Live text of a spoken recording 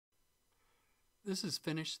This is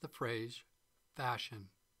Finish the Phrase Fashion.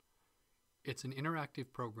 It's an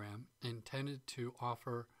interactive program intended to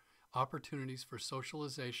offer opportunities for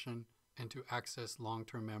socialization and to access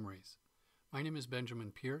long-term memories. My name is Benjamin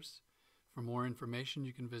Pierce. For more information,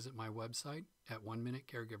 you can visit my website at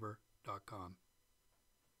oneminutecaregiver.com.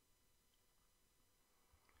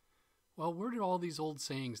 Well, where did all these old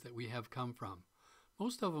sayings that we have come from?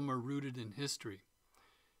 Most of them are rooted in history.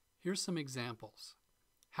 Here's some examples.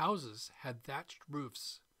 Houses had thatched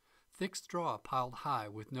roofs, thick straw piled high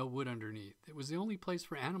with no wood underneath. It was the only place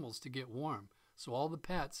for animals to get warm, so all the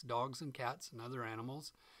pets, dogs and cats and other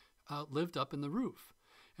animals, lived up in the roof.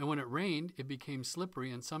 And when it rained, it became slippery,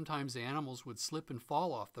 and sometimes the animals would slip and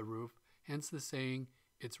fall off the roof, hence the saying,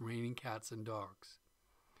 "It's raining cats and dogs."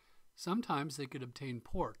 Sometimes they could obtain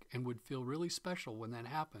pork and would feel really special when that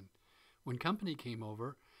happened. When company came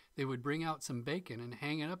over, they would bring out some bacon and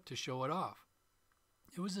hang it up to show it off.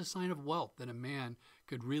 It was a sign of wealth that a man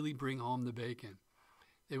could really bring home the bacon.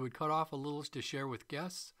 They would cut off a little to share with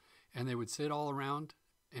guests, and they would sit all around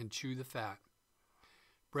and chew the fat.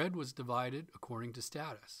 Bread was divided according to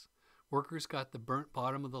status. Workers got the burnt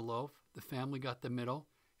bottom of the loaf, the family got the middle,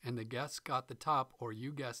 and the guests got the top, or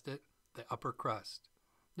you guessed it, the upper crust.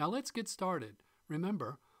 Now let's get started.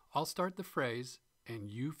 Remember, I'll start the phrase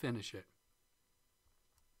and you finish it.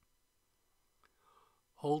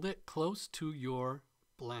 Hold it close to your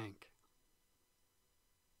blank.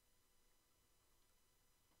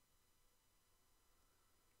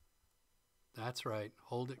 That's right.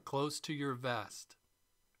 Hold it close to your vest.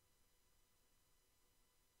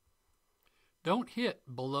 Don't hit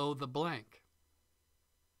below the blank.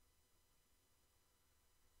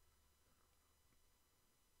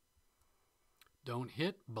 Don't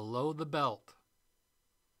hit below the belt.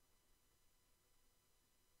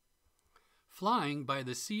 Flying by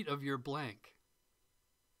the seat of your blank.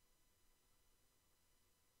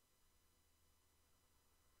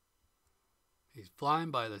 He's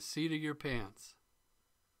flying by the seat of your pants.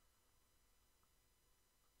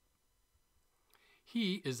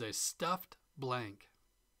 He is a stuffed blank.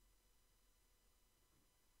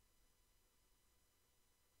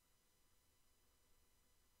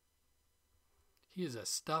 He is a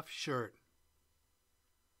stuffed shirt.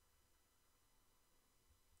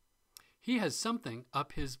 He has something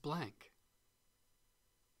up his blank.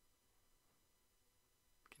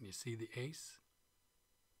 Can you see the ace?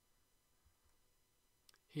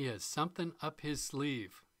 He has something up his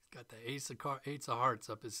sleeve. He's got the ace of hearts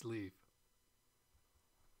up his sleeve.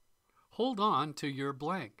 Hold on to your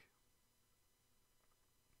blank.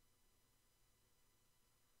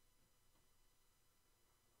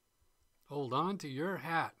 Hold on to your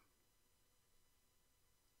hat.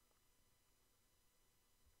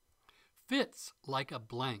 Fits like a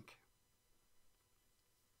blank.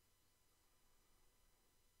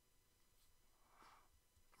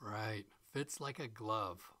 Right, fits like a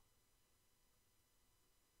glove.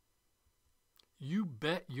 You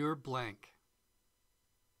bet your blank.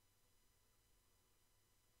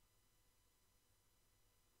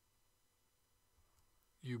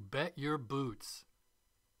 You bet your boots.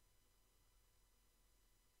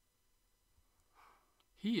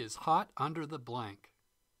 He is hot under the blank.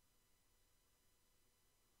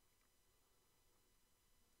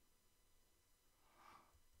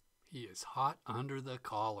 He is hot under the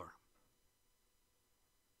collar.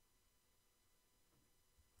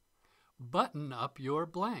 Button up your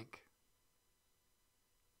blank.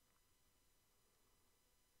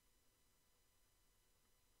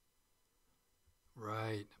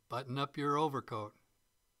 Right, button up your overcoat.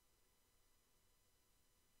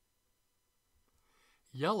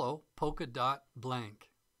 Yellow polka dot blank.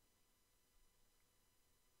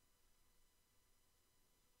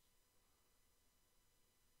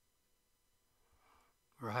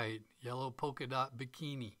 Right, yellow polka dot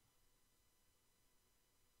bikini.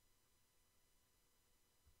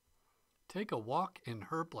 Take a walk in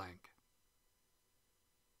her blank.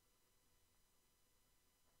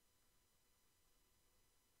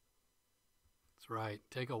 That's right,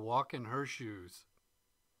 take a walk in her shoes.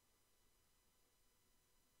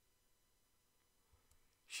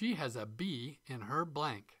 She has a bee in her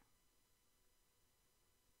blank.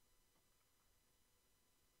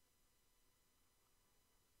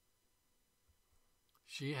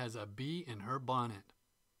 She has a bee in her bonnet.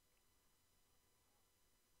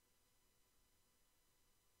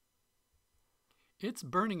 It's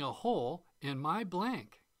burning a hole in my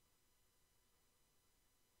blank.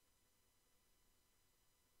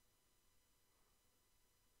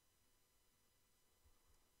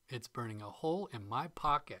 It's burning a hole in my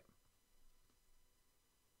pocket.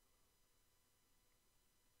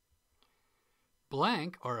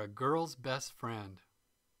 Blank are a girl's best friend.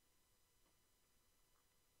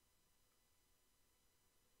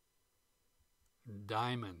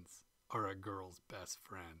 Diamonds are a girl's best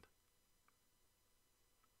friend.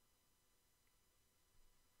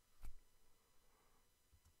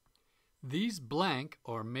 These blank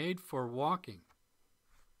are made for walking.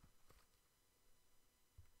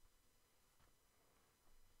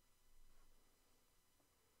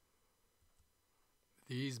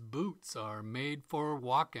 These boots are made for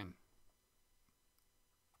walking.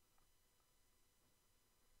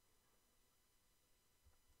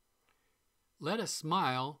 Let a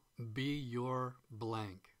smile be your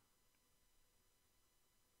blank.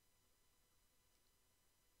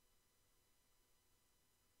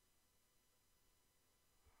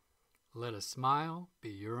 Let a smile be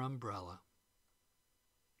your umbrella.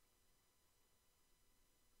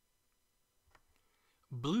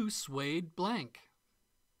 Blue suede blank.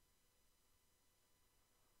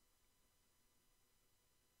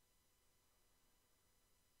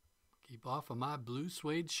 Keep off of my blue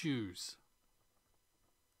suede shoes.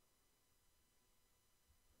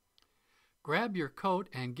 Grab your coat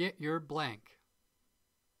and get your blank.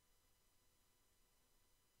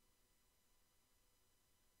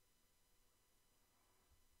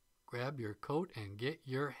 Grab your coat and get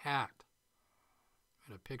your hat.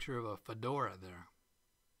 And a picture of a fedora there.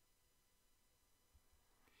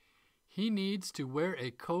 He needs to wear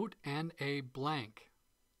a coat and a blank.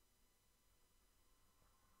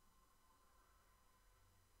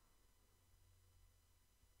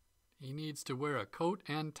 He needs to wear a coat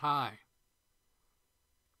and tie.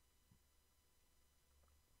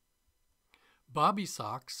 Bobby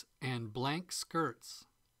socks and blank skirts.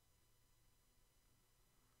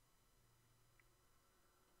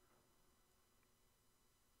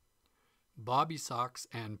 Bobby socks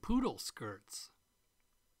and poodle skirts.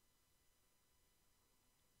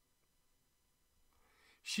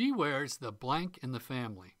 She wears the blank in the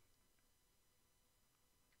family.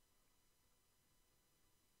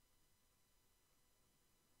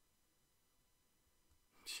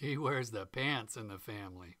 She wears the pants in the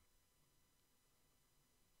family.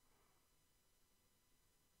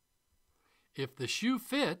 If the shoe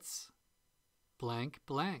fits, blank,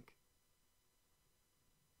 blank.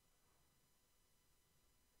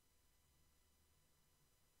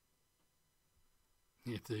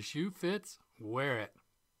 If the shoe fits, wear it.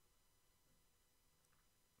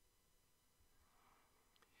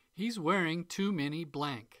 He's wearing too many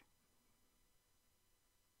blank.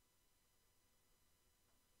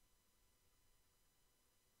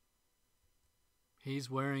 He's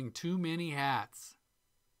wearing too many hats.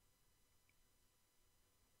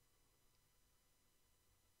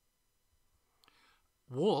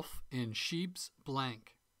 Wolf in sheep's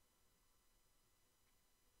blank.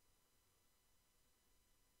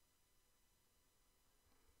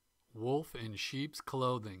 Wolf in sheep's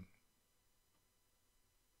clothing.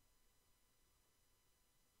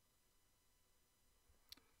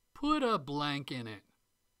 Put a blank in it.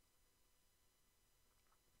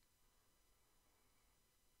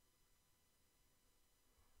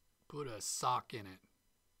 Put a sock in it.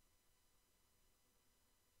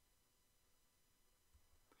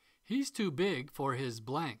 He's too big for his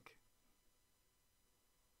blank.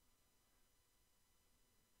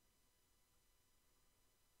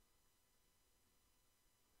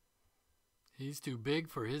 He's too big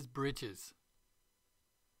for his britches.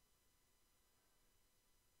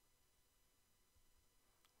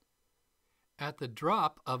 At the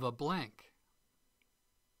drop of a blank.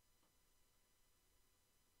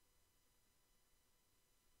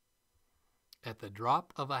 At the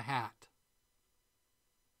drop of a hat.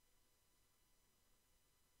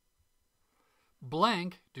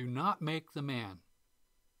 Blank do not make the man.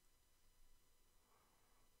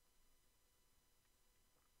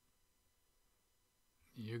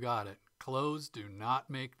 You got it. Clothes do not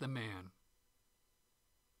make the man.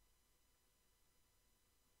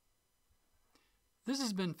 This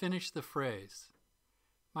has been Finish the Phrase.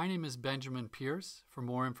 My name is Benjamin Pierce. For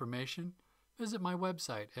more information, visit my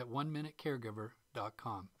website at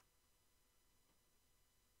oneminutecaregiver.com.